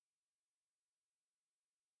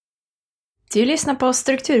Du lyssnar på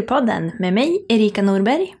Strukturpodden med mig, Erika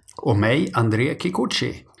Norberg. Och mig, André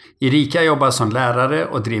Kikuchi. Erika jobbar som lärare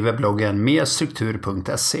och driver bloggen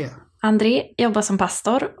medstruktur.se. André jobbar som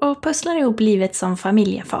pastor och pusslar ihop livet som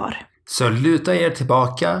familjefar. Så luta er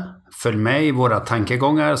tillbaka, följ med i våra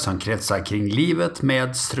tankegångar som kretsar kring livet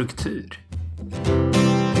med struktur.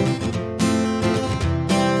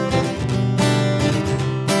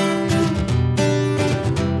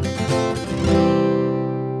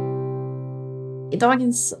 I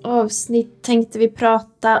dagens avsnitt tänkte vi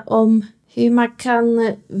prata om hur man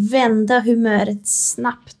kan vända humöret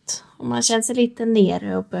snabbt om man känner sig lite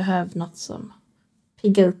nere och behöver något som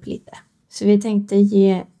piggar upp lite. Så vi tänkte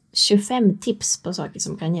ge 25 tips på saker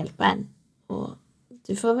som kan hjälpa en. Och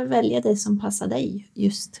du får väl välja det som passar dig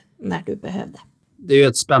just när du behövde. Det är ju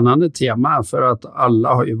ett spännande tema för att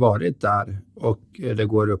alla har ju varit där och det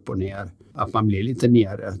går upp och ner. Att man blir lite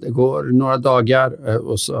nere. Det går några dagar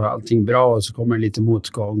och så är allting bra och så kommer lite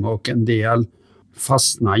motgång. Och en del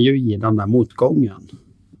fastnar ju i den där motgången.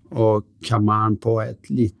 Och kan man på ett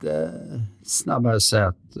lite snabbare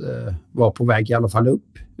sätt vara på väg i alla fall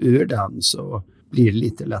upp ur den så blir det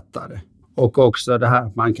lite lättare. Och också det här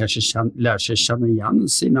att man kanske lär sig känna igen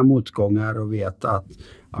sina motgångar och vet att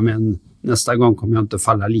nästa gång kommer jag inte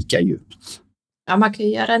falla lika djupt. Ja, man kan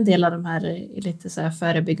ju göra en del av de här i lite så här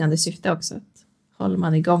förebyggande syfte också. Att håller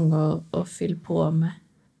man igång och fyller på med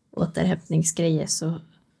återhämtningsgrejer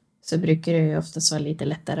så brukar det ju oftast vara lite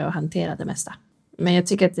lättare att hantera det mesta. Men jag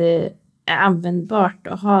tycker att det är användbart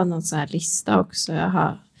att ha någon sån här lista också.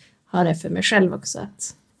 Jag har det för mig själv också.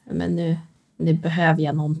 Att men nu behöver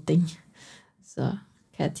jag någonting. Så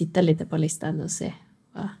kan jag titta lite på listan och se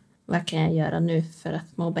vad kan jag göra nu för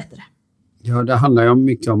att må bättre. Ja, det handlar ju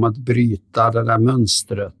mycket om att bryta det där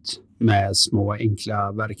mönstret med små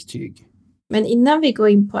enkla verktyg. Men innan vi går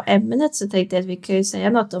in på ämnet så tänkte jag att vi kan ju säga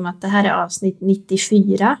något om att det här är avsnitt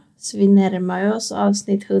 94. Så vi närmar oss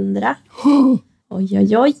avsnitt 100.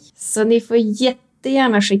 Oj. Så ni får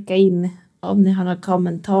jättegärna skicka in om ni har några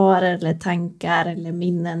kommentarer eller tankar eller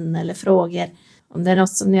minnen eller frågor. Om det är något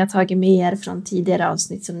som ni har tagit med er från tidigare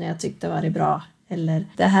avsnitt som ni har tyckt har varit bra. Eller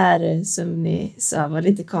det här som ni sa var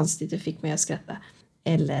lite konstigt och fick mig att skratta.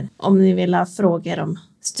 Eller om ni vill ha frågor om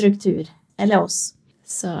struktur eller oss.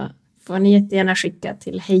 Så får ni jättegärna skicka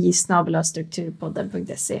till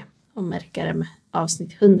hej@strukturpodden.se och märka det med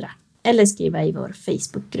avsnitt 100. Eller skriva i vår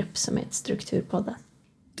Facebookgrupp som heter Strukturpodden.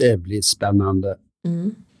 Det blir spännande.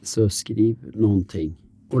 Så skriv någonting.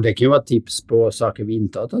 Och det kan ju vara tips på saker vi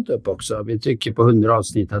inte har tagit upp också. Vi tycker på 100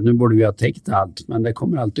 avsnitt att nu borde vi ha täckt allt. Men det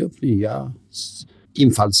kommer alltid upp nya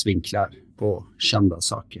infallsvinklar på kända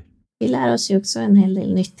saker. Vi lär oss ju också en hel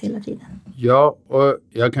del nytt hela tiden. Ja, och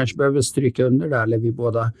jag kanske behöver stryka under där, eller vi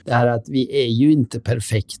båda. Det här att vi är ju inte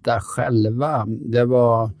perfekta själva. Det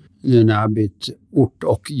var nu när jag bytt ort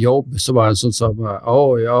och jobb så var det som sa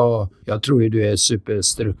jag tror ju du är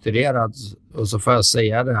superstrukturerad. Och så får jag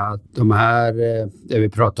säga det att de här, det vi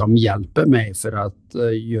pratar om hjälper mig för att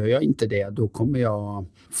gör jag inte det då kommer jag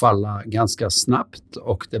falla ganska snabbt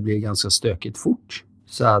och det blir ganska stökigt fort.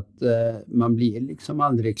 Så att man blir liksom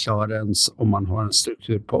aldrig klar ens om man har en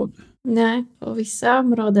strukturpodd. Nej, på vissa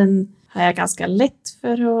områden har jag ganska lätt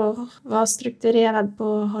för att vara strukturerad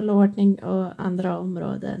på att hålla ordning och andra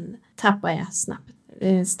områden tappar jag snabbt. Det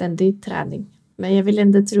är en ständig träning. Men jag vill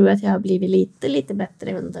ändå tro att jag har blivit lite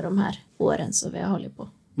bättre under de här åren som vi har hållit på.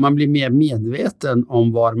 Man blir mer medveten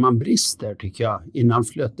om var man brister tycker jag innan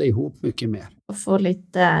flöta ihop mycket mer. Och få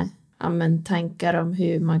lite tankar om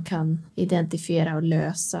hur man kan identifiera och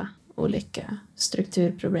lösa olika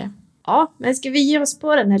strukturproblem. Ja, men ska vi ge oss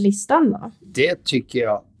på den här listan då? Det tycker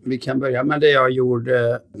jag. Vi kan börja med det jag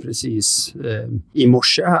gjorde precis i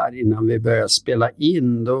morse här innan vi började spela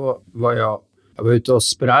in. Då var jag var ute och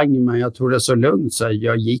sprang men jag tog det så lugnt så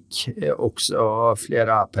jag gick också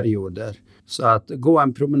flera perioder. Så att gå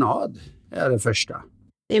en promenad är det första.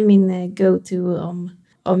 Det är min go-to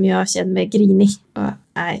om jag känner mig grinig. Och,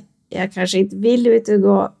 nej, jag kanske inte vill ut och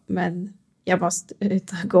gå men jag måste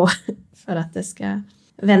ut och gå för att det ska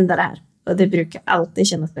vända det här. Och det brukar alltid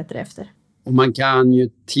kännas bättre efter. Och man kan ju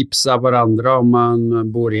tipsa varandra om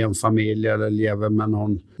man bor i en familj eller lever med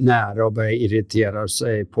någon nära och börjar irritera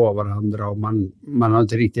sig på varandra. Och man har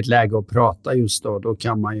inte riktigt läge att prata just då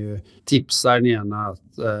kan man ju tipsa den ena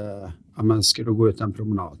att man ska gå ut en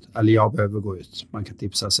promenad. Eller jag behöver gå ut. Man kan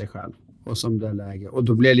tipsa sig själv. Och som det är läge. Och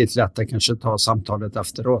då blir det lite lättare kanske ta samtalet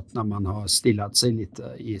efteråt när man har stillat sig lite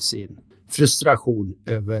i sin frustration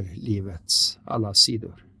över livets alla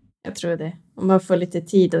sidor. Jag tror det. Om man får lite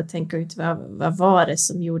tid att tänka ut vad var det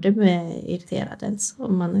som gjorde mig irriterad ens.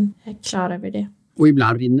 Om man är klar över det. Och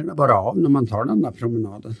ibland rinner det bara av när man tar den där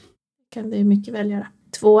promenaden. kan det ju mycket väl göra.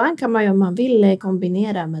 2:an kan man ju om man vill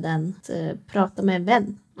kombinera med den. Att prata med en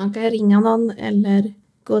vän. Man kan ringa någon eller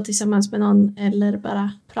gå tillsammans med någon eller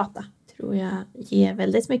bara prata. Tror jag ger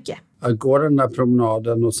väldigt mycket. Att gå den där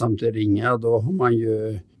promenaden och samtidigt ringa, då har man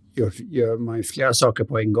ju, gör man ju flera saker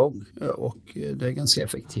på en gång. Och det är ganska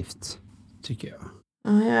effektivt, tycker jag.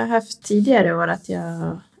 Ja, jag har haft tidigare år att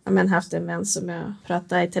jag haft en vän som jag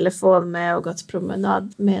pratar i telefon med och gått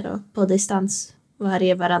promenad med då, på distans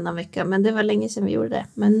varannan vecka. Men det var länge sedan vi gjorde det.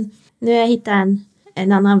 Men nu har jag hittat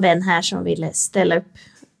en annan vän här som ville ställa upp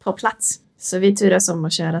på plats. Så vi turas om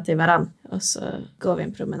att köra till varann. Och så går vi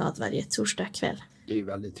en promenad varje torsdag kväll. Det är ju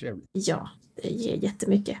väldigt trevligt. Ja, det ger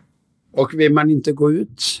jättemycket. Och vill man inte gå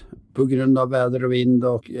ut på grund av väder och vind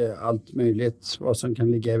och allt möjligt vad som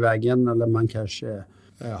kan ligga i vägen, eller man kanske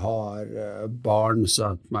har barn så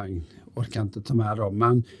att man orkar inte ta med dem,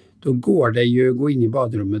 men då går det ju att gå in i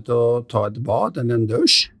badrummet och ta ett bad eller en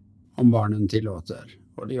dusch om barnen tillåter,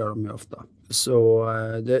 och det gör de ju ofta. Så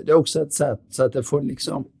det är också ett sätt så att det får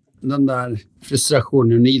liksom den där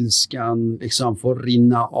frustrationen och ilskan liksom får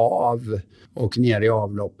rinna av och ner i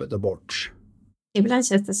avloppet och bort. Ibland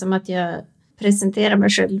känns det som att jag presenterar mig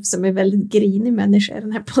själv som en väldigt grinig människa i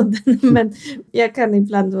den här podden. Men jag kan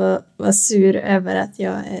ibland vara sur över att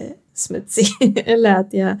jag är smutsig. Eller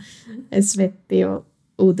att jag är svettig och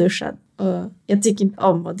oduschad. Och jag tycker inte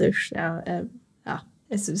om att duscha. Jag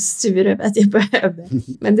är så sur över att jag behöver.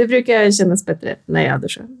 Men det brukar kännas bättre när jag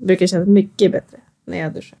duschar. Det brukar kännas mycket bättre när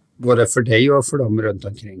jag duschar. Både för dig och för dem runt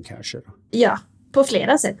omkring kanske då? Ja, på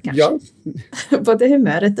flera sätt kanske. Ja. Både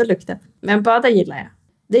humöret och lukten. Men bada gillar jag.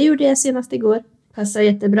 Det gjorde jag senast igår. Passar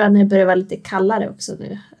jättebra när det börjar vara lite kallare också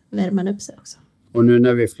nu. Värmer man upp sig också. Och nu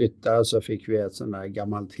när vi flyttar så fick vi ett sånt där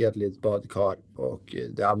gammalt hedligt badkar. Och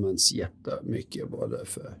det används jättemycket både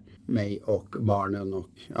för mig och barnen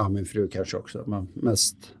och min fru kanske också. Men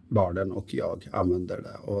mest barnen och jag använder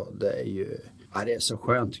det. Och det är ju... Ja, det är så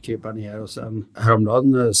skönt att krypa ner, och sen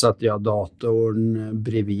häromdagen satte jag datorn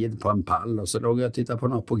bredvid på en pall och så låg jag och tittade på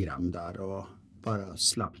något program där och bara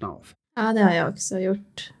slappna av. Ja, det har jag också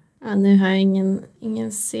gjort. Ja, nu har jag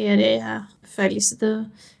ingen serie jag följer, så då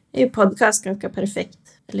är ju podcast ganska perfekt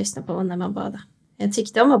att lyssna på när man badar. Jag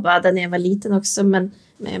tyckte om att bada när jag var liten också, men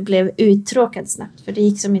jag blev uttråkad snabbt för det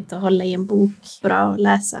gick som inte att hålla i en bok bra och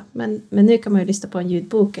läsa. Men nu kan man ju lyssna på en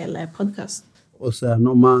ljudbok eller podcast. Och sen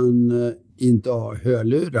om man inte har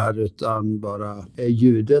hörlurar utan bara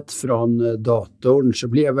ljudet från datorn, så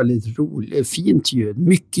blir det väldigt roligt, fint ljud,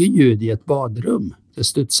 mycket ljud i ett badrum. Det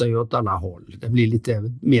studsar ju åt alla håll. Det blir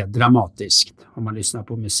lite mer dramatiskt om man lyssnar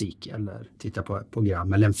på musik eller tittar på ett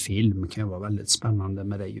program eller en film, kan ju vara väldigt spännande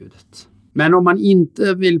med det ljudet. Men om man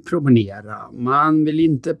inte vill promenera, man vill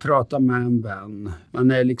inte prata med en vän,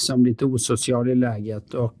 man är liksom lite osocial i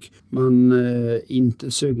läget och man är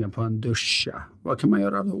inte sugen på en duscha, vad kan man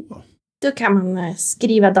göra då? Då kan man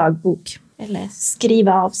skriva dagbok eller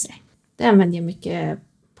skriva av sig. Det använder jag mycket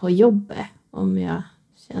på jobbet om jag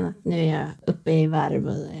känner att nu är jag uppe i varv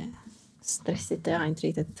och det är stressigt och jag har inte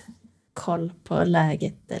riktigt koll på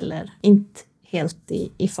läget eller inte helt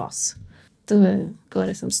i fas. Då går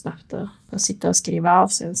det som snabbt att sitta och skriva av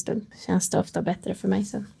sig en stund. Känns det ofta bättre för mig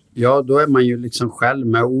sen. Ja, då är man ju liksom själv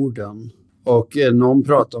med orden. Och någon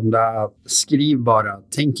pratar om det, skriv bara.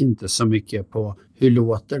 Tänk inte så mycket på hur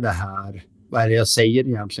låter det här. Vad är det jag säger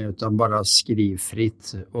egentligen, utan bara skriv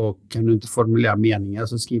fritt. Och kan du inte formulera meningar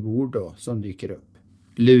så skriv ord då som dyker upp.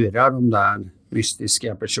 Lura de där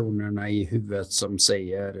mystiska personerna i huvudet som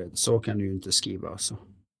säger så kan du ju inte skriva. Så.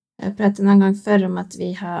 Jag pratade någon gång förr om att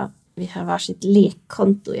vi har varsitt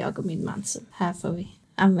lekkonto, jag och min man. Så här får vi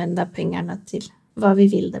använda pengarna till vad vi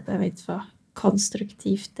vill. Det behöver inte vara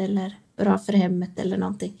konstruktivt eller bra för hemmet eller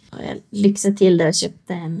någonting. Och jag lyxade till det och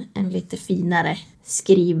köpte en lite finare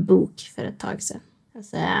skrivbok för ett tag sedan.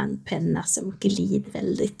 Alltså en penna som glider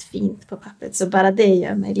väldigt fint på pappret. Så bara det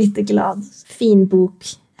gör mig lite glad. Fin bok,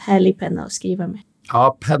 härlig penna att skriva med.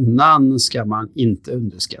 Ja, pennan ska man inte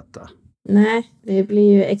underskatta. Nej, det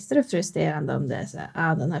blir ju extra frustrerande om det är så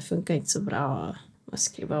här, den här funkar inte så bra. Man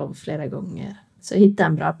skriver om flera gånger. Så hitta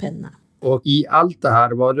en bra penna. Och i allt det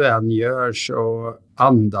här, vad du än gör, så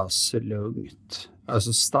andas lugnt.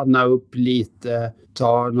 Alltså stanna upp lite,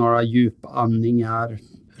 ta några djupandningar,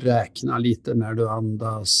 räkna lite när du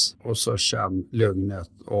andas och så känn lugnet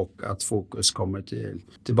och att fokus kommer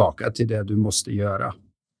tillbaka till det du måste göra.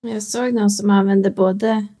 Jag såg någon som använde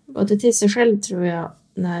både till sig själv, tror jag,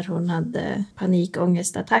 när hon hade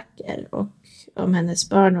panikångestattacker och om hennes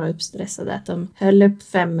barn var uppstressade, att de höll upp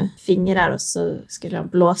 5 fingrar och så skulle de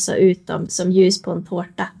blåsa ut dem som ljus på en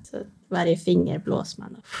tårta. Så varje finger blåser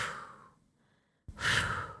man.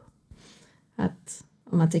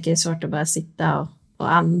 Om man tycker det är svårt att bara sitta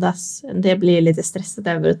och andas. Det blir lite stressat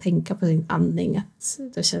över att tänka på sin andning. Att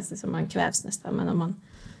då känns det som man kvävs nästan. Men om man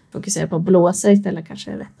fokuserar på att blåsa istället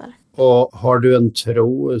kanske det är lättare. Och har du en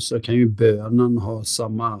tro så kan ju bönen ha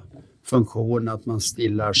samma funktion, att man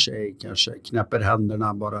stillar sig, kanske knäpper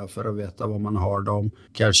händerna bara för att veta vad man har dem.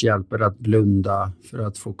 Kanske hjälper att blunda för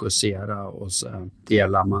att fokusera och sen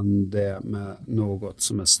delar man det med något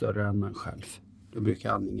som är större än en själv. Då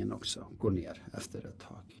brukar andningen också gå ner efter ett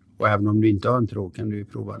tag. Och även om du inte har en tro kan du ju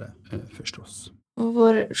prova det förstås. Och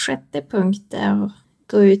vår 6:e punkt är att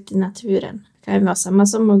gå ut i naturen. Det kan ju vara samma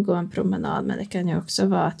som att gå en promenad, men det kan ju också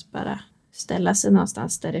vara att bara ställa sig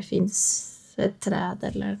någonstans där det finns ett träd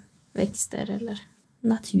eller växter eller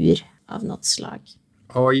natur av något slag.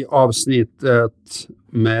 Ja, i avsnittet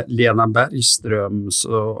med Lena Bergström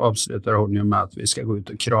så avslutar hon ju med att vi ska gå ut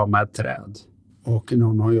och krama ett träd. Och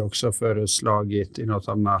någon har ju också föreslagit i något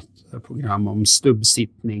annat program om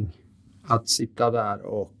stubbsittning. Att sitta där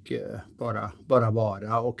och bara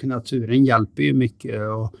vara. Och naturen hjälper ju mycket.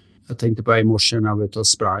 Och jag tänkte på i morse när jag var ute och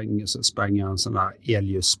sprang jag en sån där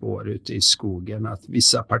elljusspår ute i skogen. Att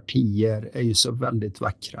vissa partier är ju så väldigt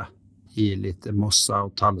vackra. I lite mossa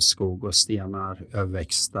och tallskog och stenar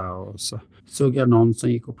överväxta. Och så såg jag någon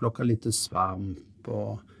som gick och plockade lite svamp.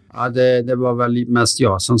 Och ja, det var väl mest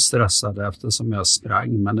jag som stressade eftersom jag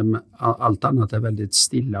sprang. Men allt annat är väldigt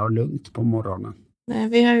stilla och lugnt på morgonen. Nej,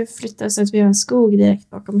 vi har ju flyttat så att vi har en skog direkt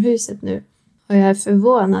bakom huset nu. Och jag är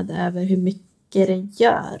förvånad över hur mycket det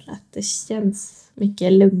gör. Att det känns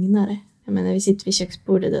mycket lugnare. Jag menar, vi sitter vid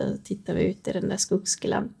köksbordet och tittar vi ut i den där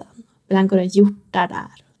skogsgläntan. Ibland går det hjortar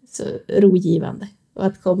där. Så rogivande. Och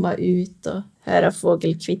att komma ut och höra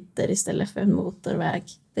fågelkvitter istället för en motorväg.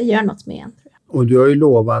 Det gör något med en, tror jag. Och du har ju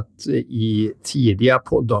lovat i tidiga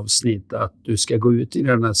poddavsnitt att du ska gå ut i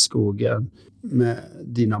den här skogen med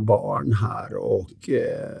dina barn här och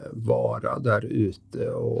vara där ute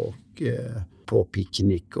och på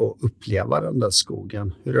picknick och uppleva den där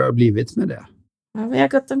skogen. Hur har det blivit med det? Ja, vi har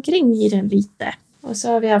gått omkring i den lite. Och så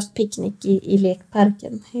har vi haft picknick i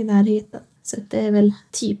lekparken i närheten. Så det är väl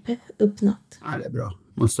typ uppnått. Ja, det är bra.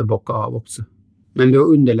 Måste bocka av också. Men då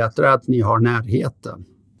underlättar det att ni har närheten,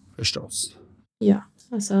 förstås. Ja,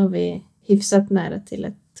 och så har vi hyfsat nära till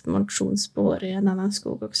ett motionsspår i en annan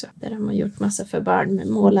skog också. Där de har gjort massa för barn med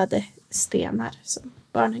målade stenar som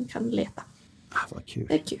barnen kan leta. Vad kul.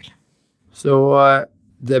 Det är kul. Så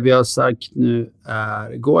det vi har sagt nu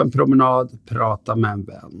är gå en promenad, prata med en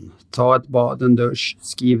vän. Ta ett bad, en dusch,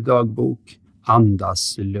 skriv dagbok,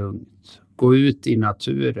 andas lugnt. Gå ut i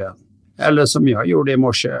naturen. Eller som jag gjorde i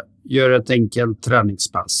morse, gör ett enkelt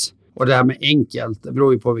träningspass. Och det här med enkelt, det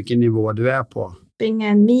beror ju på vilken nivå du är på.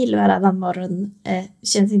 Springa 1 mil varannan morgon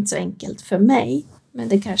känns inte så enkelt för mig. Men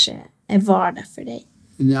det kanske är vardag för dig.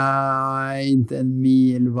 Nej, inte 1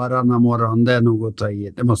 mil varannan morgon. Det är nog att ta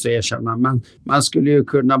i, det måste jag erkänna. Men man skulle ju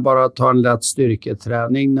kunna bara ta en lätt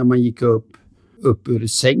styrketräning när man gick upp ur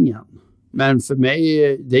sängen. Men för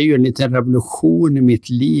mig, det är ju en liten revolution i mitt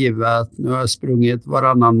liv att nu har jag sprungit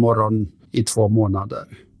varannan morgon i 2 månader.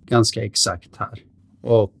 Ganska exakt här.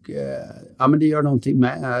 Och ja, men det gör någonting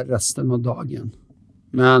med resten av dagen.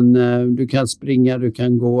 Men du kan springa, du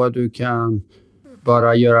kan gå, du kan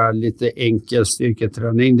bara göra lite enkel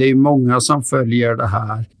styrketräning. Det är ju många som följer det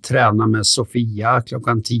här. Träna med Sofia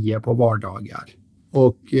 10:00 på vardagar.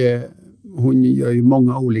 Och hon gör ju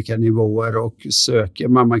många olika nivåer och söker.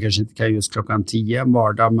 Man kanske inte kan just 10:00 en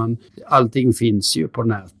vardag, men allting finns ju på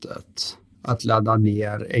nätet. Att ladda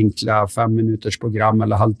ner enkla 5 minuters program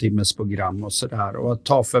eller halvtimmes program och sådär. Och att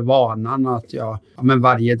ta för vanan att men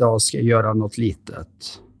varje dag ska jag göra något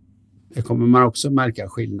litet. Det kommer man också märka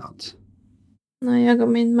skillnad. Jag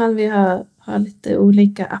och min man, vi har lite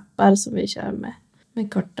olika appar som vi kör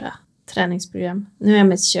med korta träningsprogram. Nu har jag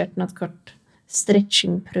mest kört något kort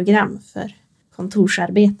stretchingprogram för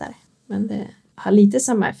kontorsarbetare. Men det har lite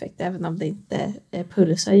samma effekt även om det inte är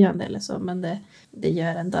pulshöjande eller så. Men det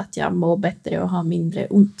gör ändå att jag mår bättre och har mindre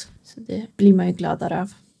ont. Så det blir man ju gladare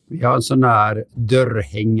av. Vi har en sån här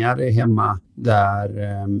dörrhängare hemma där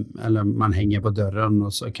eller man hänger på dörren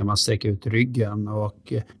och så kan man sträcka ut ryggen.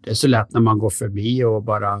 Och det är så lätt när man går förbi och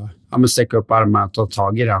bara sträcka upp armarna och ta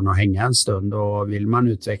tag i den och hänga en stund. Och vill man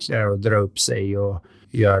utveckla det och dra upp sig och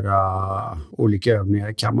göra olika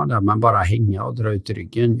övningar kan man där. Men bara hänga och dra ut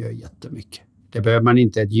ryggen gör jättemycket. Det behöver man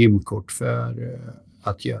inte ett gymkort för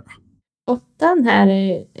att göra. 8:an här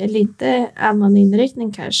är lite annan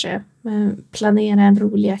inriktning kanske. Men planera en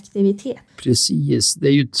rolig aktivitet. Precis, det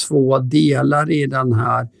är ju 2 delar i den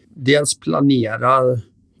här. Dels planera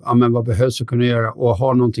vad behövs att kunna göra och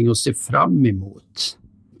ha någonting att se fram emot.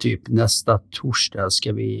 Typ nästa torsdag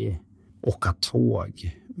ska vi åka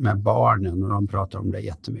tåg med barnen och de pratar om det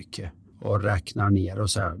jättemycket och räknar ner och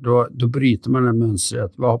så här. Då bryter man det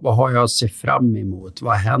mönstret. Vad har jag att se fram emot?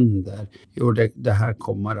 Vad händer? Jo, det här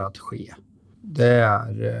kommer att ske. Det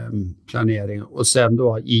är planering. Och sen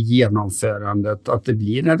då i genomförandet att det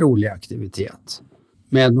blir en rolig aktivitet.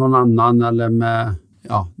 Med någon annan eller med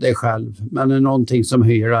dig själv. Men det är någonting som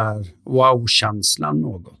höjer det här wow-känslan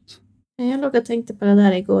något. Jag låg och tänkte på det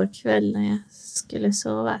där igår kväll när jag skulle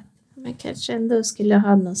sova. Men kanske ändå skulle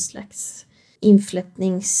ha någon slags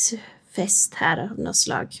inflättningsfest här av något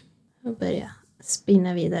slag. Och börja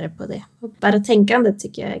spinna vidare på det. Och bara tänkandet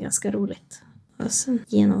tycker jag är ganska roligt. Och sen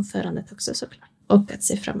genomförandet också såklart. Och att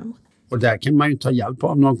se fram emot. Och där kan man ju ta hjälp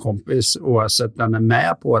av någon kompis oavsett om den är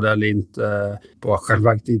med på det eller inte på själva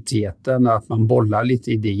aktiviteten. Att man bollar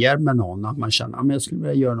lite idéer med någon. Att man känner att jag skulle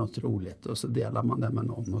vilja göra något roligt. Och så delar man det med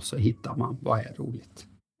någon och så hittar man vad är roligt.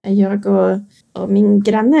 Jag och min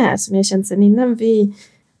granne här som jag känt sedan innan.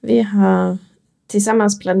 Vi har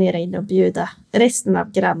tillsammans planerat in och bjuda resten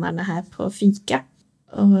av grannarna här på fika.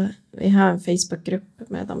 Och vi har en Facebookgrupp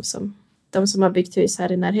med de som har byggt hus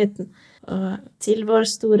här i närheten. Och till vår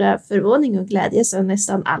stora förvåning och glädje så har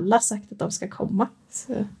nästan alla sagt att de ska komma.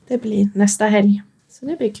 Så det blir nästa helg. Så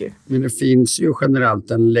det blir kul. Men det finns ju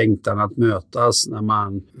generellt en längtan att mötas när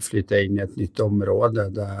man flyttar in i ett nytt område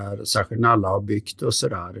där särskilt när alla har byggt och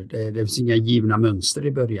sådär. Det finns inga givna mönster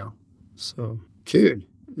i början. Så kul!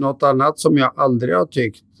 Något annat som jag aldrig har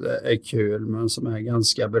tyckt är kul men som är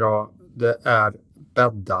ganska bra, det är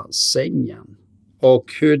bädda sängen. Och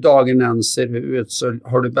hur dagen än ser ut så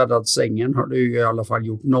har du bäddat sängen har du i alla fall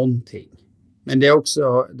gjort någonting. Men det är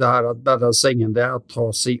också det här att bädda sängen, det är att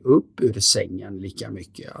ta sig upp ur sängen lika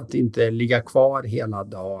mycket. Att inte ligga kvar hela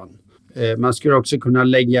dagen. Man skulle också kunna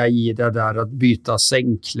lägga i det där att byta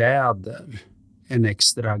sängkläder en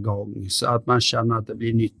extra gång. Så att man känner att det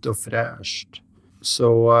blir nytt och fräscht.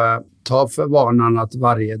 Så ta för vanan att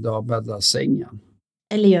varje dag bädda sängen.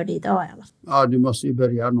 Eller gör det idag i alla fall. Ja, du måste ju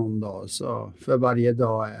börja någon dag. Så för varje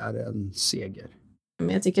dag är en seger. Men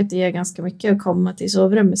jag tycker att det är ganska mycket att komma till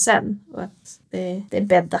sovrummet sen. Och att det är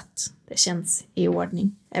bäddat. Det känns i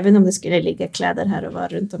ordning. Även om det skulle ligga kläder här och vara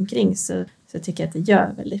runt omkring så tycker jag att det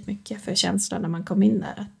gör väldigt mycket för känslan när man kommer in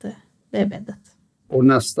där. Att det är bäddat. Och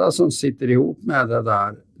nästa som sitter ihop med det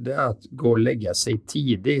där, det är att gå och lägga sig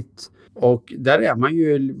tidigt. Och där är man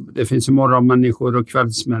ju, det finns ju morgonmänniskor och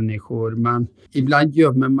kvällsmänniskor, men ibland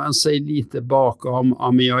gömmer man sig lite bakom,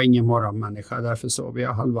 men jag är ingen morgonmänniska, därför sover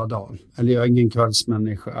jag halva dagen. Eller jag är ingen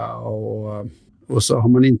kvällsmänniska och så har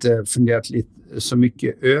man inte funderat lite så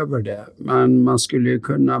mycket över det. Men man skulle ju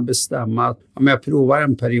kunna bestämma att om jag provar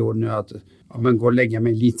en period nu att gå och lägga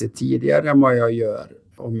mig lite tidigare än vad jag gör.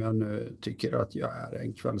 Om jag nu tycker att jag är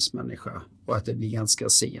en kvällsmänniska och att det blir ganska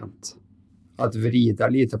sent. Att vrida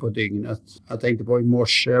lite på dygnet. Jag tänkte på i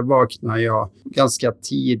morse vaknade jag ganska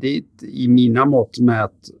tidigt i mina mått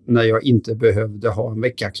mätt när jag inte behövde ha en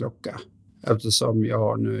väckarklocka. Eftersom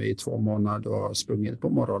jag nu i 2 månader har sprungit på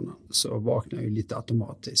morgonen så vaknar jag lite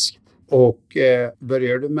automatiskt. Och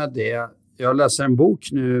börjar du med det. Jag läser en bok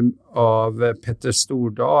nu av Petter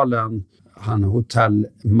Stordalen. Han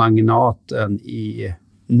hotellmagnaten i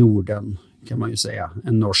Norden kan man ju säga.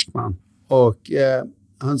 En norsk man. Och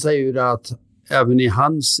han säger ju att även i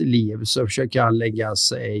hans liv så försöker han lägga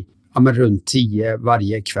sig runt 10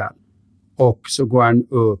 varje kväll. Och så går han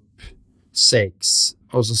upp 6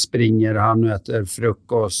 och så springer han och äter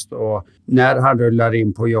frukost. Och när han rullar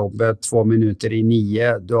in på jobbet 2 minuter i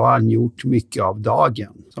 9 då har han gjort mycket av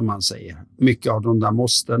dagen som man säger. Mycket av de där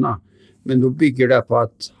måstena. Men då bygger det på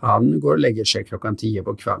att han går och lägger sig klockan 10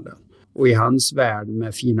 på kvällen. Och i hans värld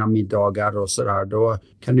med fina middagar och sådär, då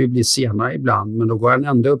kan det ju bli senare ibland. Men då går han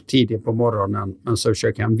ändå upp tidigt på morgonen. Men så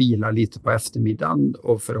försöker han vila lite på eftermiddagen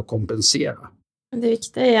och för att kompensera. Det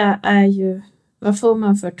viktiga är ju, vad får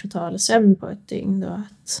man för total sömn på ett dygn då?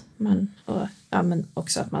 Att men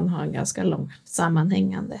också att man har en ganska lång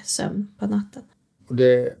sammanhängande sömn på natten. Och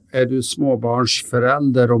är du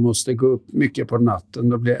småbarnsförälder och måste gå upp mycket på natten,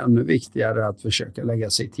 då blir det ännu viktigare att försöka lägga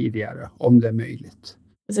sig tidigare om det är möjligt.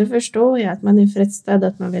 Så förstår jag att man är frestad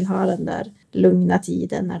att man vill ha den där lugna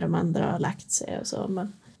tiden när de andra har lagt sig och så.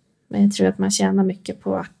 Men jag tror att man tjänar mycket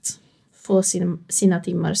på att få sina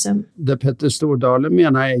timmar sömn. Det Petter Stordalen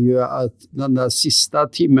menar är ju att den där sista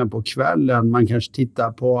timmen på kvällen man kanske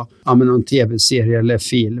tittar på någon tv-serie eller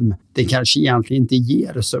film. Det kanske egentligen inte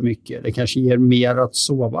ger så mycket. Det kanske ger mer att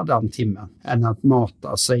sova den timmen än att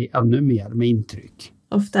mata sig ännu mer med intryck.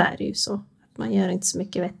 Ofta är det ju så att man gör inte så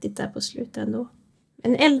mycket vettigt där på slutet ändå.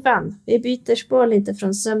 Men 11, vi byter spår lite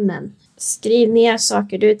från sömnen. Skriv ner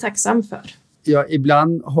saker du är tacksam för. Ja,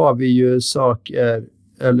 ibland har vi ju saker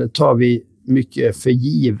Eller tar vi mycket för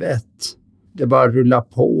givet? Det bara rullar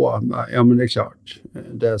på. Ja, men det är klart.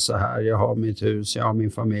 Det är så här. Jag har mitt hus, jag har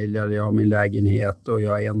min familj, jag har min lägenhet och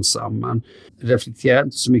jag är ensam. Man reflekterar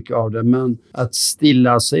inte så mycket av det. Men att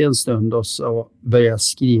stilla sig en stund och så börja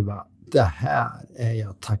skriva. Det här är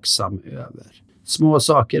jag tacksam över. Små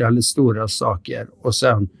saker eller stora saker. Och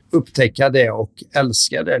sen upptäcka det och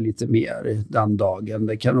älska det lite mer den dagen.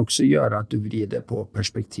 Det kan också göra att du vrider på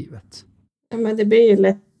perspektivet. Ja, men det blir ju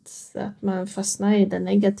lätt att man fastnar i det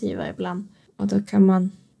negativa ibland. Och då kan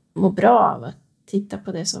man må bra av att titta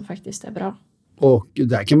på det som faktiskt är bra. Och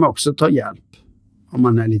där kan man också ta hjälp. Om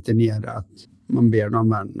man är lite nere, att man ber någon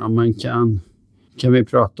vän. Om man kan vi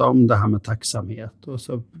prata om det här med tacksamhet. Och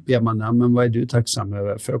så ber man, men vad är du tacksam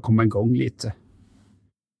över för att komma igång lite?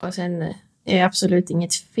 Och sen är det absolut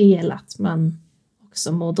inget fel att man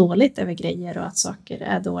också mår dåligt över grejer. Och att saker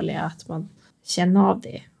är dåliga, att man känner av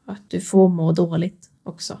det. Och att du får må dåligt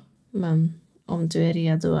också. Men om du är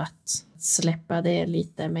redo att släppa det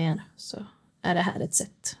lite mer så är det här ett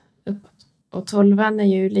sätt uppåt. Och 12:an är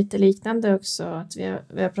ju lite liknande också. Att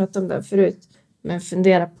vi har pratat om det förut. Men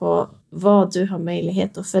fundera på vad du har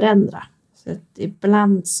möjlighet att förändra. Så att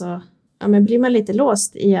ibland så blir man lite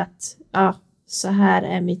låst i att så här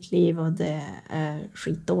är mitt liv och det är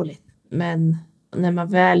skitdåligt. Men när man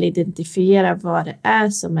väl identifierar vad det är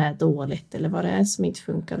som är dåligt eller vad det är som inte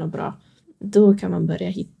funkar något bra. Då kan man börja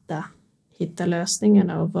hitta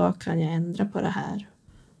lösningarna och vad kan jag ändra på det här?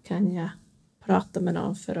 Kan jag prata med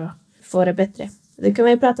någon för att få det bättre? Det kan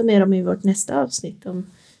vi prata mer om i vårt nästa avsnitt om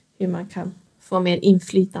hur man kan få mer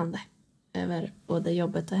inflytande över både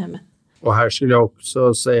jobbet och hemmet. Och här skulle jag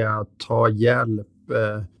också säga att ta hjälp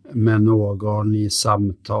med någon i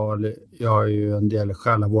samtal. Jag har ju en del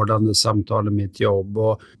själavårdande samtal i mitt jobb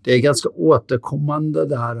och det är ganska återkommande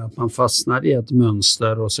där att man fastnar i ett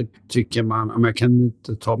mönster och så tycker man jag kan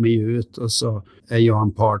inte ta mig ut och så är jag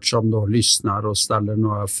en part som då lyssnar och ställer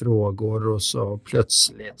några frågor och så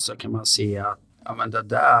plötsligt så kan man se att det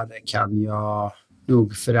där kan jag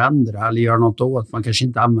nog förändra eller göra något åt. Man kanske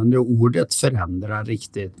inte använder ordet förändra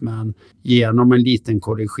riktigt men genom en liten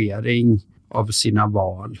korrigering av sina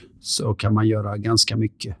val så kan man göra ganska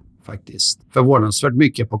mycket faktiskt. Förvånansvärt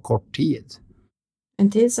mycket på kort tid.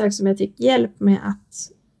 En till sak som jag tycker hjälp med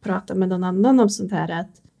att prata med någon annan om sånt här är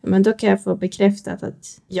att då kan jag få bekräftat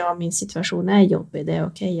att min situation är jobbig. Det är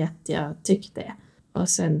okej att jag tycker det. Och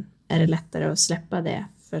sen är det lättare att släppa det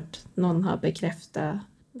för att någon har bekräftat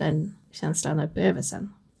den känslan uppöver sen.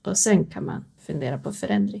 Och sen kan man fundera på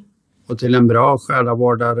förändring. Och till en bra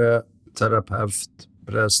själavårdare, terapeut,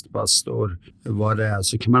 präst, pastor, vad det är,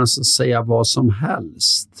 så kan man alltså säga vad som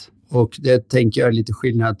helst. Och det tänker jag är lite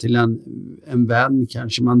skillnad till en vän.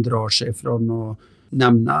 Kanske man drar sig från att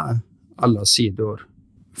nämna alla sidor.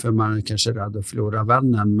 För man är kanske rädd att förlora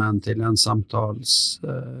vännen. Men till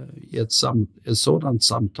i ett sådant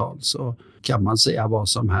samtal så kan man säga vad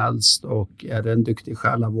som helst. Och är det en duktig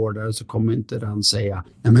själavårdare så kommer inte den säga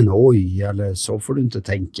nej men oj, eller så får du inte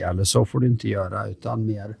tänka, eller så får du inte göra, utan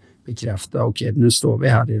mer bekräfta, okej, nu står vi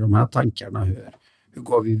här i de här tankarna, hur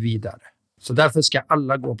går vi vidare? Så därför ska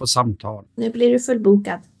alla gå på samtal. Nu blir du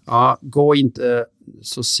fullbokad. Ja, gå inte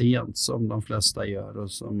så sent som de flesta gör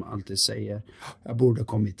och som alltid säger, jag borde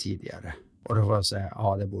kommit tidigare. Och då får jag säga,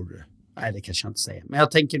 ja det borde du. Nej, det kanske jag inte säger. Men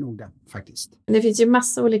jag tänker nog det faktiskt. Det finns ju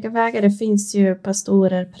massa olika vägar. Det finns ju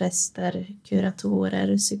pastorer, präster,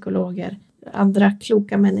 kuratorer, psykologer, andra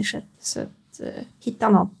kloka människor. Så hitta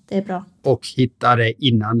någon, det är bra. Och hitta det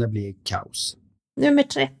innan det blir kaos. Nummer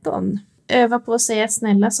 13. Öva på att säga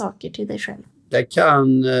snälla saker till dig själv. Där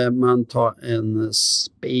kan man ta en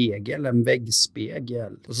spegel, en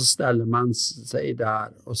väggspegel. Och så ställer man sig där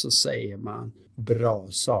och så säger man bra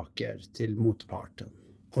saker till motparten.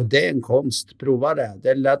 Och det är en konst, prova det. Det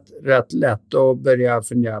är rätt lätt att börja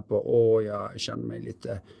fundera på, jag känner mig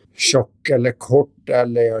lite tjock eller kort,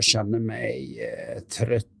 eller jag känner mig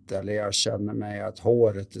trött, eller jag känner mig att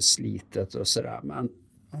håret är slitet och sådär. Men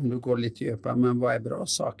om du går lite djupare, men vad är bra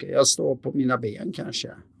saker? Jag står på mina ben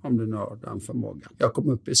kanske, om du har den förmågan. Jag kom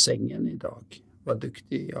upp i sängen idag, vad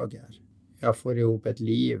duktig jag är. Jag får ihop ett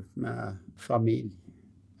liv med familj.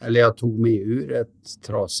 Eller jag tog mig ur ett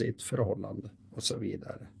trasigt förhållande och så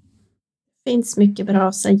vidare. Det finns mycket bra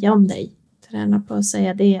att säga om dig. Träna på att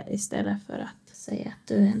säga det istället för att säga att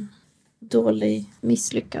du är en dålig,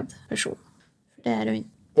 misslyckad person. För det är du inte.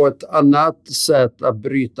 Och ett annat sätt att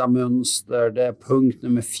bryta mönster, det är punkt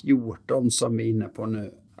nummer 14 som vi är inne på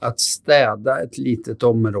nu. Att städa ett litet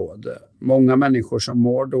område. Många människor som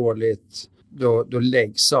mår dåligt, då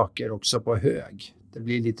läggs saker också på hög. Det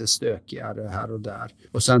blir lite stökigare här och där.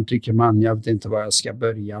 Och sen tycker man, jag vet inte var jag ska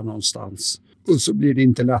börja någonstans. Och så blir det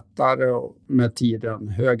inte lättare och med tiden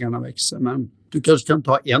högarna växer. Men du kanske kan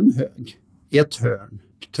ta en hög, ett hörn,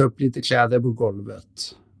 ta upp lite kläder på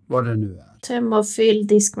golvet, vad det nu är. Töm och fyll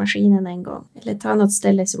diskmaskinen en gång. Eller ta något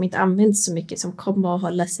ställe som inte används så mycket som kommer att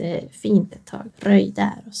hålla sig fint ett tag. Röj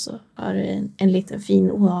där och så har du en liten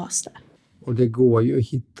fin oas där. Och det går ju att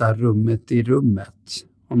hitta rummet i rummet.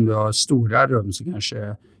 Om du har stora rum så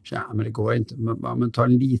kanske, ja men det går inte, men ta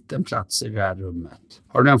en liten plats i det här rummet.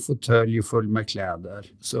 Har du en fåtölj full med kläder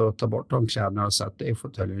så ta bort de kläderna och sätt dig i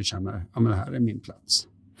fåtöljen och känna, ja men här är min plats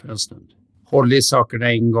för en stund. Håll i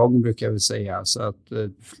sakerna en gång brukar vi säga, så att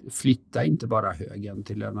flytta inte bara högen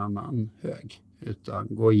till en annan hög. Utan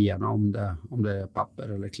gå igenom det, om det är papper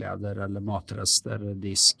eller kläder eller matrester,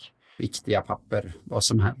 disk, viktiga papper, vad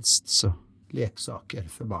som helst. Så leksaker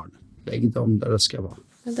för barnen. Lägg dem där det ska vara.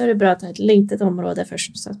 Men då är det bra att ta ett litet område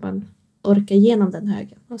först så att man orkar igenom den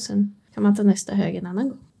högen. Och sen kan man ta nästa hög en annan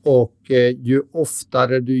gång. Och ju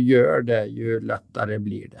oftare du gör det, ju lättare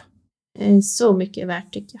blir det. Så mycket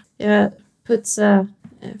värt tycker jag. Jag putsade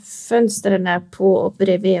fönstren på och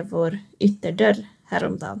bredvid vår ytterdörr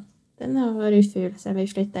häromdagen. Den har varit ful sedan vi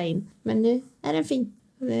flyttade in. Men nu är den fin.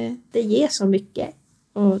 Det ger så mycket.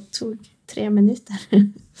 Och tog 3 minuter.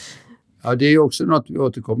 Ja, det är ju också något vi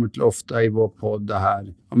återkommer till ofta i vår podd det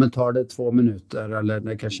här. Ja, men tar det 2 minuter eller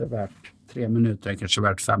det kanske är värt 3 minuter, det kanske är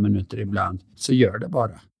värt 5 minuter ibland. Så gör det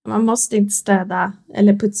bara. Man måste inte städa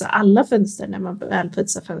eller putsa alla fönster när man väl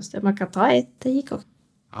putsar fönster. Man kan ta ett, det gick också.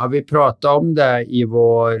 Ja, vi pratade om det i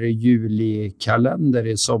vår julikalender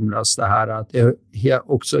i somras. Det här att det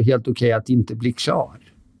är också helt okej att inte bli klar.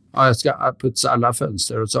 Ja, jag ska putsa alla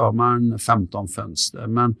fönster och så har man 15 fönster.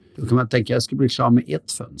 Men då kan man tänka att jag ska bli klar med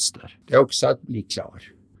ett fönster. Det är också att bli klar.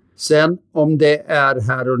 Sen om det är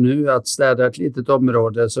här och nu att städa ett litet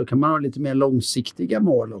område så kan man ha lite mer långsiktiga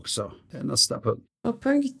mål också. Det är nästa punkt. Och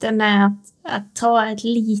punkten är att ta ett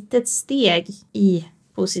litet steg i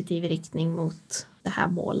positiv riktning mot det här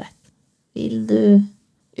målet. Vill du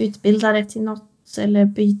utbilda dig till något eller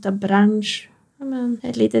byta bransch? Ja, men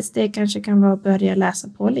ett litet steg kanske kan vara att börja läsa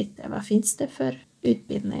på lite. Vad finns det för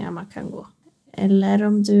utbildningar man kan gå? Eller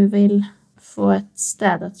om du vill få ett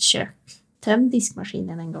städat kök. Töm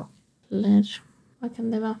diskmaskinen en gång. Eller vad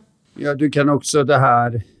kan det vara? Ja, du kan också det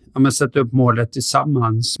här, sätta upp målet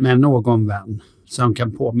tillsammans med någon vän som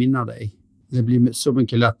kan påminna dig. Det blir så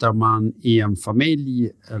mycket lättare om man i en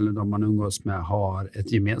familj eller de man umgås med har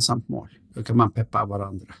ett gemensamt mål. Då kan man peppa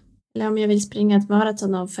varandra. Eller om jag vill springa ett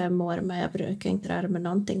maraton om 5 år men jag brukar inte röra med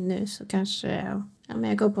någonting nu så kanske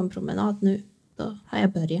jag går på en promenad nu. Då har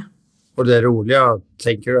jag börjat. Och det roliga,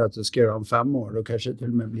 tänker du att du ska göra om 5 år, då kanske det till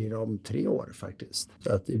och med blir om 3 år faktiskt.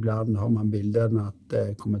 Så att ibland har man bilden att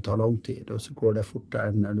det kommer ta lång tid och så går det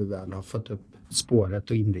fortare när du väl har fått upp spåret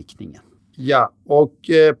och inriktningen. Ja, och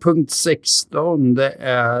punkt 16, det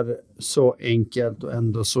är så enkelt och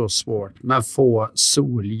ändå så svårt. Men få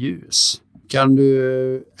solljus. Kan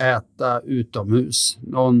du äta utomhus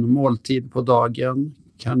någon måltid på dagen?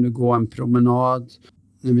 Kan du gå en promenad?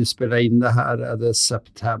 När vi spelar in det här är det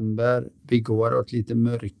september. Vi går åt lite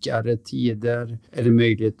mörkare tider. Är det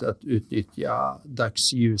möjligt att utnyttja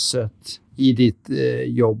dagsljuset i ditt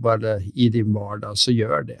jobb eller i din vardag så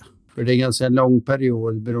gör det. För det är en ganska lång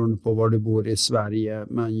period beroende på var du bor i Sverige.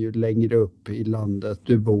 Men ju längre upp i landet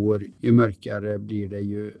du bor, ju mörkare blir det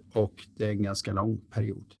ju. Och det är en ganska lång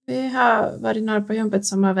period. Vi har varit några på jobbet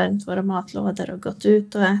som har vänt våra matlådor och gått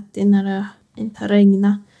ut och ätit när det inte har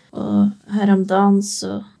regnat. Och häromdagen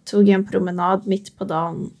så tog jag en promenad mitt på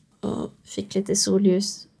dagen och fick lite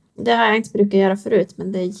solljus. Det har jag inte brukat göra förut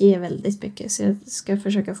men det ger väldigt mycket så jag ska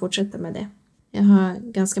försöka fortsätta med det. Jag har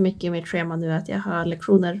ganska mycket i mitt schema nu att jag har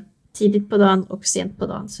lektioner tidigt på dagen och sent på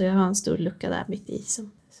dagen. Så jag har en stor lucka där mitt i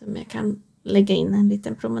som jag kan lägga in en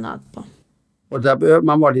liten promenad på. Och där behöver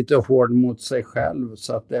man vara lite hård mot sig själv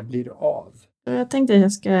så att det blir av. Jag tänkte att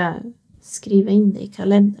jag ska skriva in det i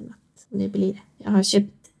kalendern att det blir det. Jag har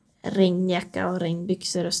köpt regnjacka och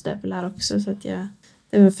regnbyxor och stövlar också så att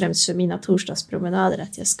det var främst för mina torsdagspromenader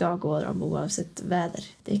att jag ska gå dem oavsett väder.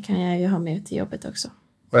 Det kan jag ju ha med till jobbet också.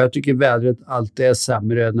 Och jag tycker vädret alltid är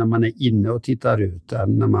sämre när man är inne och tittar ut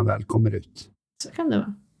än när man väl kommer ut. Så kan det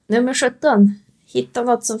vara. Nummer 17. Hitta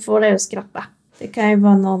något som får dig att skratta. Det kan ju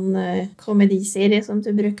vara någon komediserie som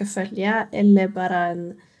du brukar följa eller bara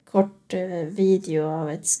en kort video av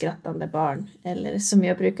ett skrattande barn. Eller som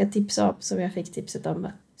jag brukar tipsa om, som jag fick tipset om.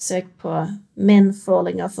 Sök på Men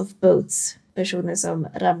falling off of boats. Personer som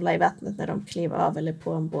ramlar i vattnet när de kliver av eller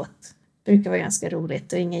på en båt. Det brukar vara ganska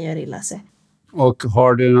roligt och ingen gör illa sig. Och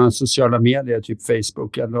har du några sociala medier, typ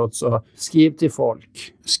Facebook eller något, så skriv till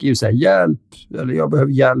folk. Skriv så här, hjälp, eller jag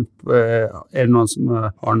behöver hjälp. Är det någon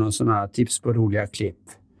som har någon sån här tips på roliga klipp?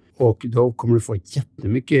 Och då kommer du få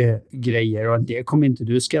jättemycket grejer, och det kommer inte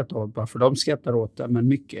du skratta åt, bara för de skrattar åt det, men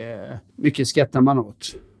mycket skrattar man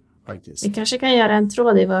åt faktiskt. Vi kanske kan göra en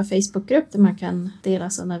tråd i vår Facebookgrupp där man kan dela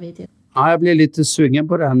sådana videor. Ja, jag blir lite sugen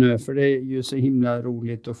på det här nu, för det är ju så himla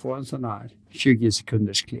roligt att få en sån här 20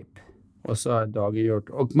 sekunders klipp. Och så har dagen gjort.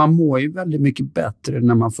 Och man mår ju väldigt mycket bättre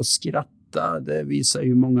när man får skratta. Det visar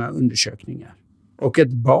ju många undersökningar. Och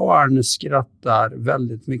ett barn skrattar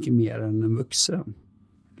väldigt mycket mer än en vuxen.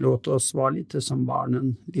 Låt oss vara lite som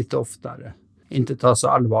barnen lite oftare. Inte ta så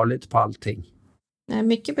allvarligt på allting. Nej,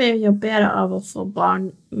 mycket blir jobbigare av att få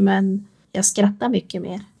barn, men jag skrattar mycket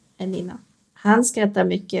mer än innan. Han skrattar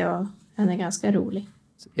mycket och han är ganska rolig.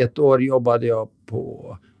 Ett år jobbade jag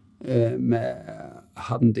med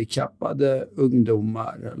handikappade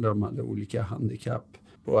ungdomar, eller de hade olika handikapp,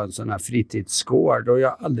 på en sån här fritidsgård, och jag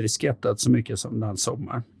har aldrig skrattat så mycket som den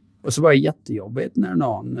sommaren. Och så var det jättejobbigt när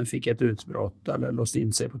någon fick ett utbrott eller låste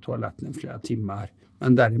in sig på toaletten flera timmar.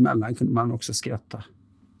 Men däremellan kunde man också skratta.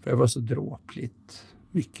 För det var så dråpligt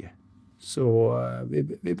mycket. Så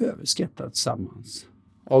vi behöver skratta tillsammans.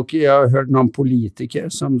 Och jag hörde någon politiker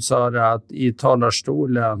som sa att i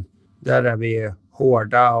talarstolen, där är vi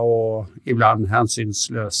hårda och ibland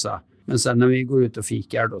hänsynslösa. Men sen när vi går ut och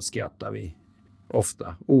fikar, då skrattar vi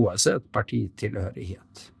ofta, oavsett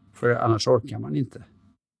partitillhörighet. För annars orkar man inte.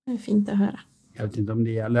 Det är fint att höra. Jag vet inte om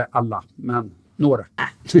det gäller alla, men några.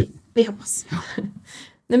 Vi hoppas.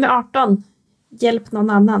 Nummer 18. Hjälp någon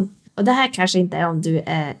annan. Och det här kanske inte är om du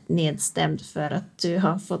är nedstämd för att du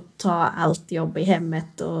har fått ta allt jobb i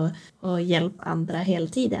hemmet och hjälpa andra hela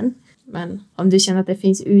tiden. Men om du känner att det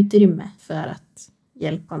finns utrymme för att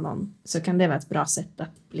hjälpa någon, så kan det vara ett bra sätt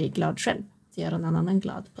att bli glad själv. Att göra någon annan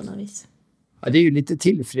glad på något vis. Ja, det är ju lite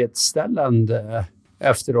tillfredsställande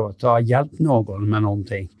efteråt att ha hjälpt någon med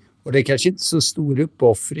någonting. Och det är kanske inte så stor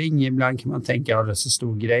uppoffring. Ibland kan man tänka att det är så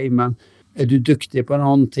stor grej, men är du duktig på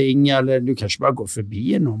någonting, eller du kanske bara går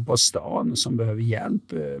förbi någon på stan som behöver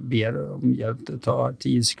hjälp, ber om hjälp, det tar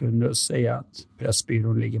 10 sekunder och säger att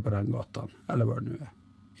Pressbyrån ligger på den gatan, eller vad det nu är.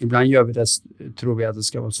 Ibland gör vi det, tror vi att det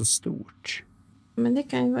ska vara så stort. Men det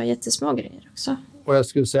kan ju vara jättesmå grejer också. Och jag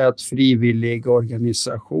skulle säga att frivilliga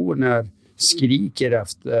organisationer skriker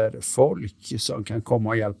efter folk som kan komma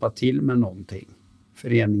och hjälpa till med någonting.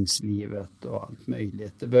 Föreningslivet och allt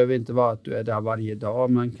möjligt. Det behöver inte vara att du är där varje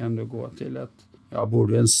dag, men kan du gå till bor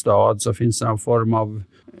du i en stad, så finns det en form av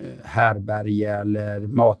härberge eller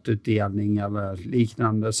matutdelning eller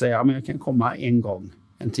liknande. Så men jag kan komma en gång,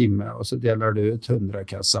 en timme, och så delar du ut 100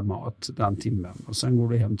 kassar mat den timmen, och sen går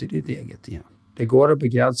du hem till ditt eget igen. Det går att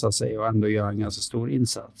begränsa sig och ändå göra en ganska stor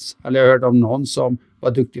insats. Eller jag hörde om någon som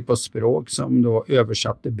var duktig på språk, som då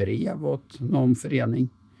översatte brev åt någon förening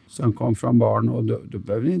som kom från barn, och då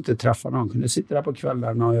behövde ni inte träffa någon. Kunde sitta där på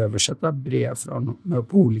kvällarna och översätta brev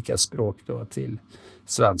på olika språk då till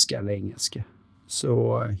svenska eller engelska.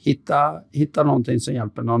 Så hitta någonting som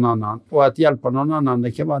hjälper någon annan. Och att hjälpa någon annan,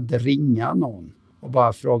 det kan vara att ringa någon och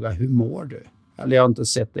bara fråga, hur mår du? Eller jag har inte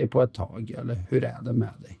sett dig på ett tag, eller hur är det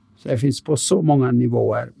med dig? Så det finns på så många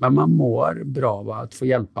nivåer, men man mår bra av att få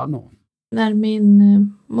hjälpa någon. När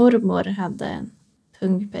min mormor hade en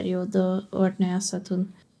tung period, då ordnade jag så att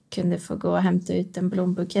hon kunde få gå och hämta ut en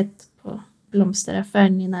blombukett på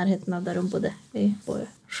blomsteraffären i närheten av där hon bodde. Vi bor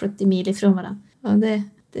 70 mil ifrån varandra. Och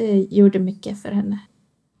det gjorde mycket för henne.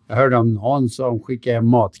 Jag hörde om någon som skickade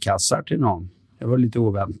matkassar till någon. Det var lite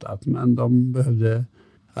oväntat, men de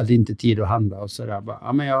hade inte tid att handla och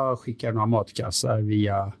sådär. Men jag skickar några matkassar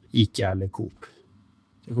via Ica eller Coop.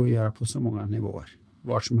 Det går att göra på så många nivåer.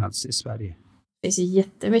 Var som helst i Sverige. Det finns ju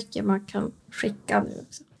jättemycket man kan skicka nu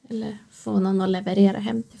också. Eller få någon att leverera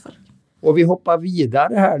hem till folk. Och vi hoppar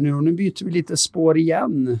vidare här nu, och nu byter vi lite spår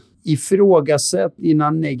igen. Ifrågasätt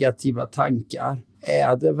dina negativa tankar.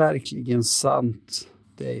 Är det verkligen sant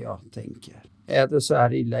det jag tänker? Är det så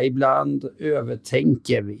här illa? Ibland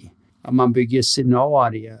övertänker vi. Ja, man bygger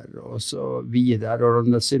scenarier och så vidare, och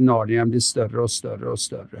de där scenarierna blir större och större och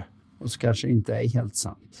större. Och så kanske inte är helt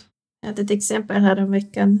sant. Jag hade ett exempel här om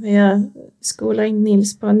veckan. Vi har skolat in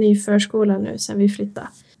Nils på en ny förskola nu sen vi flyttade.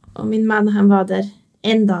 Och min man, han var där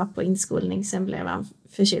en dag på inskolning, sen blev han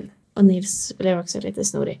förkyld. Och Nils blev också lite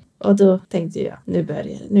snorig. Och då tänkte jag,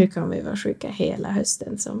 nu kommer vi vara sjuka hela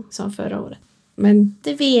hösten som förra året. Men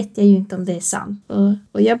det vet jag ju inte om det är sant.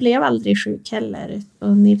 Och jag blev aldrig sjuk heller.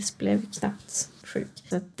 Och Nils blev knappt sjuk.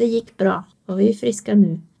 Så det gick bra. Och vi är friska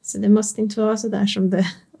nu. Så det måste inte vara så där som det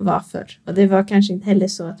var förr. Och det var kanske inte heller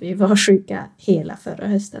så att vi var sjuka hela förra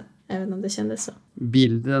hösten. även om det kändes så.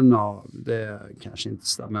 Bilden av det kanske inte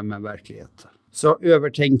stämmer med verkligheten. Så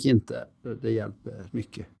övertänk inte, det hjälper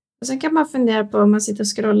mycket. Och sen kan man fundera på om man sitter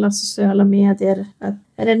och scrollar sociala medier. Att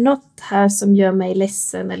är det något här som gör mig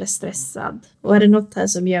ledsen eller stressad? Och är det något här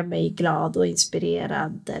som gör mig glad och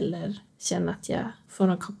inspirerad? Eller känner att jag får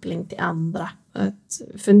någon koppling till andra? Att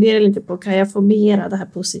fundera lite på, kan jag få mer av det här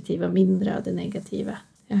positiva och mindre av det negativa?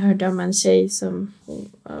 Jag hörde om en tjej som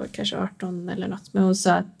var kanske 18 eller något. Men hon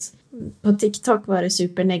sa att på TikTok var det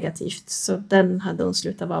supernegativt. Så den hade hon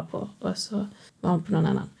slutat vara på. Och så var hon på någon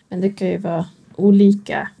annan. Men det kan ju vara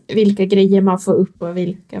olika vilka grejer man får upp och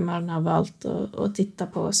vilka man har valt att titta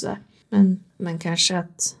på och sådär. Men kanske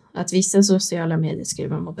att vissa sociala medier skulle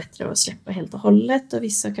man må bättre av att släppa helt och hållet. Och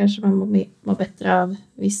vissa kanske man må bättre av.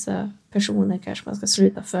 Vissa personer kanske man ska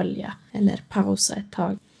sluta följa eller pausa ett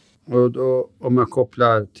tag. Och då, om man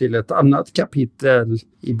kopplar till ett annat kapitel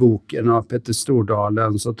i boken av Petter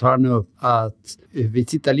Stordalen, så tar han upp att vi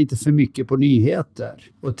tittar lite för mycket på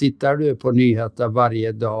nyheter. Och tittar du på nyheter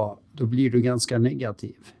varje dag, då blir du ganska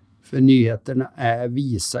negativ. För nyheterna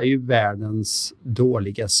visar ju världens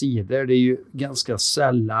dåliga sidor. Det är ju ganska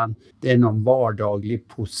sällan det är någon vardaglig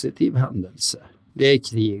positiv händelse. Det är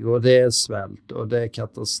krig och det är svält och det är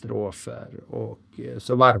katastrofer, och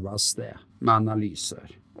så varvas det med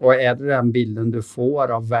analyser. Och är det den bilden du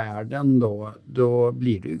får av världen då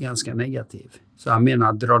blir du ganska negativ. Så jag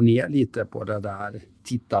menar, dra ner lite på det där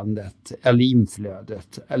tittandet eller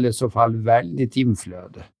inflödet. Eller i så fall väldigt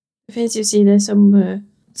inflöde. Det finns ju sidor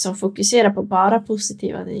som fokuserar på bara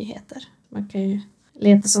positiva nyheter. Man kan ju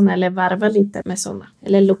leta sådana eller varva lite med sådana.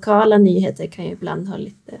 Eller lokala nyheter kan ju ibland ha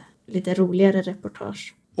lite roligare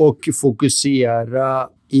reportage. Och fokusera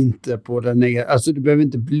inte på den negativa. Alltså du behöver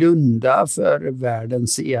inte blunda för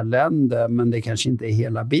världens elände, men det kanske inte är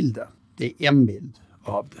hela bilden. Det är en bild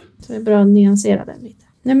av det. Så det är bra att nyansera den lite.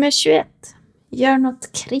 Nummer 21. Gör något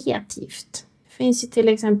kreativt. Det finns ju till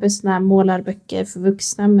exempel sådana här målarböcker för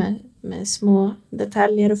vuxna med små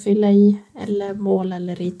detaljer att fylla i. Eller måla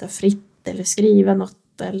eller rita fritt. Eller skriva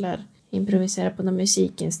något. Eller improvisera på något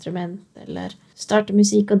musikinstrument. Eller starta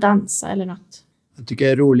musik och dansa eller något. Jag tycker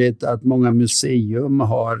det är roligt att många museum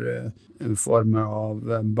har former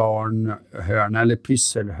av barnhörna eller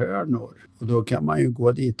pysselhörnor. Och då kan man ju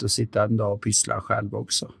gå dit och sitta en dag och pyssla själv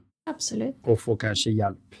också. Absolut. Och få kanske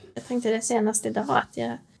hjälp. Jag tänkte det senaste idag att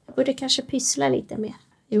jag borde kanske pyssla lite mer.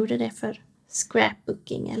 Jag gjorde det för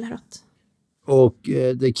scrapbooking eller något. Och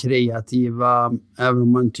det kreativa, även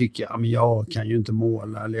om man tycker att jag kan ju inte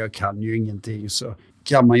måla eller jag kan ju ingenting, så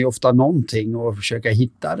kan man ju ofta någonting och försöka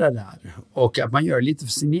hitta det där. Och att man gör lite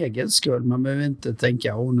för sin egen skull. Man behöver inte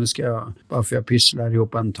tänka, nu ska jag, bara för jag pysslar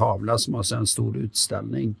ihop en tavla som har en stor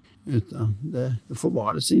utställning. Utan det får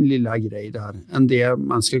vara sin lilla grej där. En del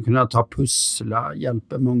man ska kunna ta pussla,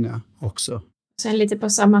 hjälper många också. Sen lite på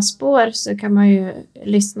samma spår så kan man ju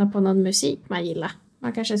lyssna på någon musik man gillar.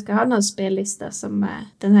 Man kanske ska ha någon spellista som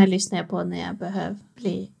den här lyssnar jag på när jag behöver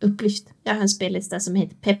bli upplyft. Jag har en spellista som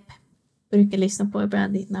heter Pepp. Brukar lyssna på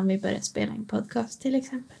ibland innan vi börjar spela en podcast till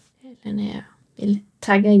exempel. Eller när jag vill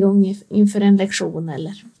tagga igång inför en lektion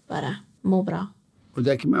eller bara må bra. Och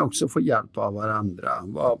där kan man också få hjälp av varandra.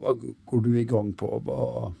 Vad går du igång på?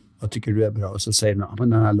 Vad tycker du är bra? Och så säger man, men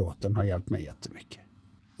den här låten har hjälpt mig jättemycket.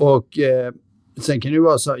 Och sen kan det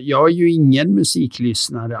vara så, jag är ju ingen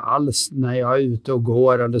musiklyssnare alls. När jag är ute och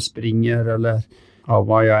går eller springer eller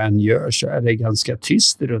vad jag än gör, så är det ganska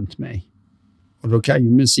tyst runt mig. Och då kan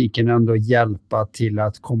ju musiken ändå hjälpa till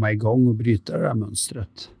att komma igång och bryta det här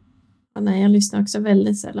mönstret. Och nej, jag lyssnar också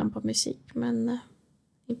väldigt sällan på musik, men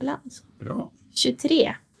ibland så. Bra.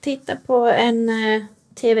 23. Titta på en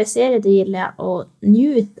tv-serie du gillar och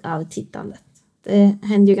njut av tittandet. Det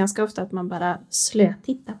händer ju ganska ofta att man bara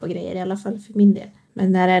slötittar på grejer, i alla fall för min del.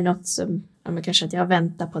 Men när det är något som, kanske att jag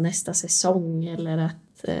väntar på nästa säsong eller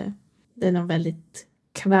att det är någon väldigt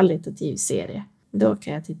kvalitativ serie. Då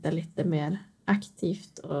kan jag titta lite mer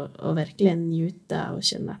aktivt och verkligen njuta och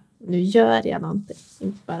känna att nu gör jag någonting.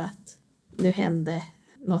 Inte bara att nu händer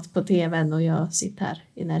något på tvn och jag sitter här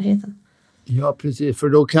i närheten. Ja, precis. För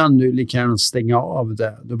då kan du lika gärna stänga av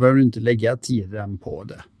det. Då behöver du inte lägga tiden på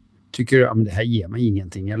det. Tycker du att det här ger mig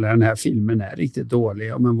ingenting eller den här filmen är riktigt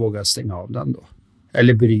dålig, men våga stänga av den då.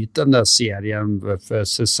 Eller bryt den där serien för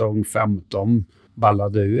säsong 15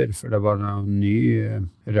 ballade ur för det var en ny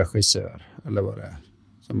regissör eller vad det är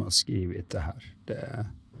som har skrivit det här.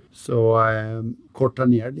 Så korta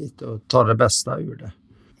ner lite och ta det bästa ur det.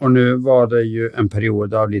 Och nu var det ju en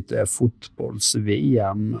period av lite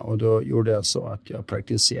fotbolls-VM och då gjorde jag så att jag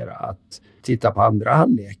praktiserade att titta på andra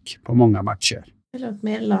halvlek på många matcher. Det låter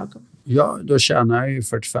mer lagom. Ja, då tjänar jag ju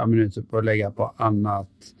 45 minuter på att lägga på annat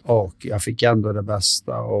och jag fick ändå det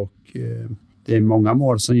bästa och det är många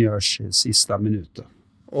mål som görs i sista minuten.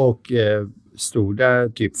 Och stod det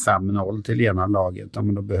typ 5-0 till ena laget,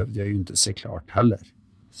 men då behövde jag ju inte se klart heller.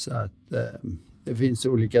 Så att det finns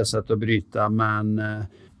olika sätt att bryta, men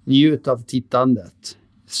njut av tittandet.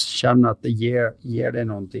 Känn att det ger dig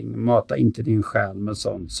någonting. Mata inte din själ med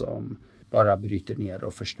sånt som bara bryter ner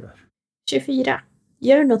och förstör. 24.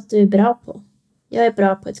 Gör något du är bra på. Jag är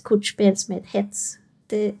bra på ett kortspel som heter hets.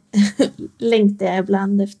 Det längtar jag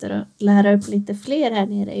ibland efter att lära upp lite fler här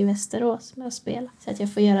nere i Västerås med att spela. Så att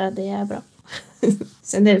jag får göra det jag är bra på.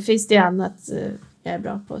 Sen finns det ju annat jag är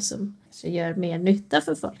bra på som gör mer nytta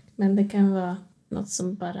för folk. Men det kan vara något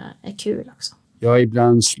som bara är kul också. Ja,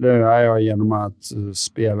 ibland slöar jag genom att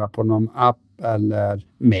spela på någon app eller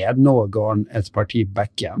med någon ett parti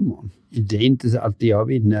backgammon. Det är inte alltid jag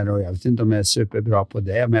vinner och jag vet inte om jag är superbra på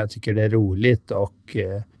det, men jag tycker det är roligt och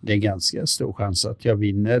det är ganska stor chans att jag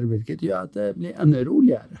vinner, vilket gör att det blir ännu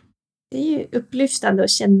roligare. Det är ju upplyftande att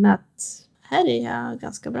känna att här är jag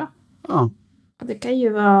ganska bra. Ja. Och det kan ju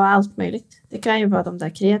vara allt möjligt. Det kan ju vara de där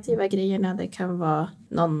kreativa grejerna, det kan vara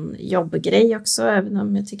någon jobbgrej också, även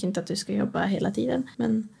om jag tycker inte att du ska jobba hela tiden.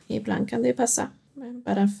 Men ibland kan det ju passa. Men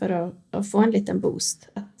bara för att få en liten boost,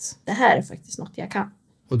 att det här är faktiskt något jag kan.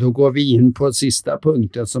 Och då går vi in på sista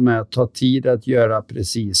punkten som är att ta tid att göra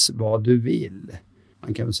precis vad du vill.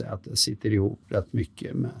 Man kan väl säga att det sitter ihop rätt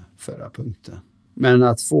mycket med förra punkten. Men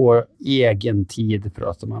att få egen tid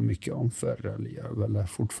pratar man mycket om förr, eller gör väl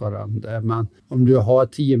fortfarande. Men om du har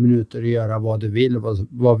 10 minuter att göra vad du vill,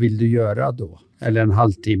 vad vill du göra då? Eller en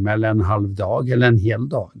halvtimme, eller en halv dag, eller en hel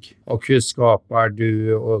dag? Och hur skapar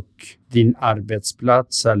du och din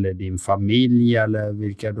arbetsplats, eller din familj, eller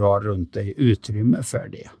vilka du har runt dig utrymme för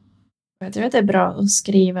det? Jag tror att det är bra att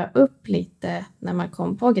skriva upp lite när man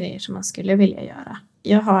kommer på grejer som man skulle vilja göra.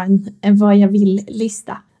 Jag har en vad jag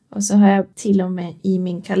vill-lista. Och så har jag till och med i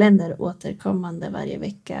min kalender återkommande varje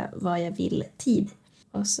vecka vad jag vill tid.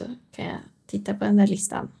 Och så kan jag titta på den där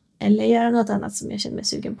listan. Eller göra något annat som jag känner mig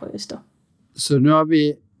sugen på just då. Så nu har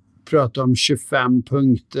vi pratat om 25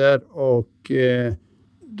 punkter och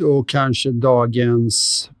då kanske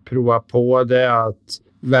dagens prova på det att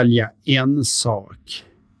välja en sak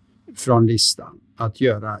från listan att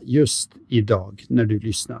göra just idag när du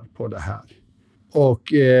lyssnar på det här.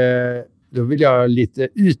 Och då vill jag lite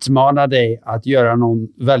utmana dig att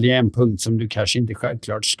välja en punkt som du kanske inte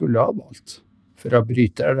självklart skulle ha valt. För att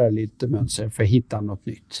bryta det där lite mönster, för att hitta något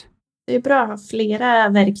nytt. Det är bra att ha flera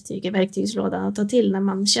verktyg i verktygslådan att ta till när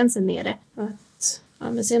man känner sig nere.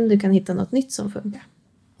 Men se om du kan hitta något nytt som funkar.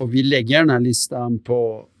 Och vi lägger den här listan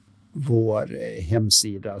på vår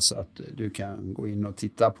hemsida så att du kan gå in och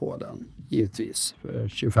titta på den, givetvis. För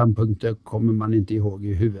 25 punkter kommer man inte ihåg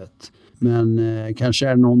i huvudet. Men kanske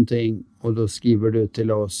är någonting och då skriver du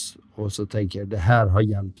till oss och så tänker det här har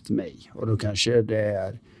hjälpt mig. Och då kanske det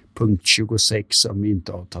är punkt 26 som vi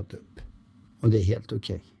inte har tagit upp. Och det är helt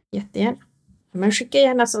okej. Jättegärna. Men skicka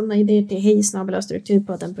gärna sådana idéer till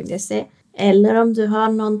hej@strukturpodden.se. Eller om du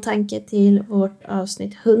har någon tanke till vårt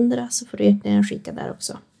avsnitt 100 så får du gärna skicka där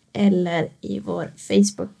också. Eller i vår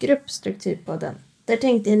Facebookgrupp Strukturpodden. Där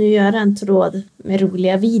tänkte jag nu göra en tråd med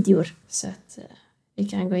roliga videor. Så att vi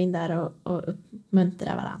kan gå in där och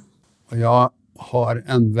uppmuntra varandra. Och jag har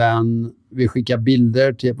en vän, vi skickar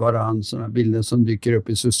bilder till varandra, sådana bilder som dyker upp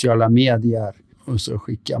i sociala medier. Och så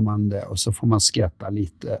skickar man det och så får man skratta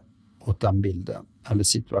lite åt den bilden eller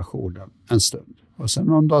situationen en stund. Och sen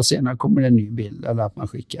någon dag senare kommer det en ny bild eller att man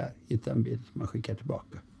hittar en bild som man skickar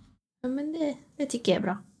tillbaka. Ja, men det tycker jag är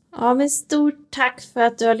bra. Ja, men stort tack för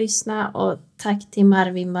att du har lyssnat och tack till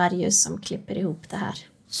Marvin Marius som klipper ihop det här.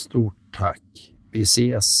 Stort tack. Vi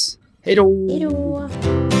ses. Hej då! Hej då!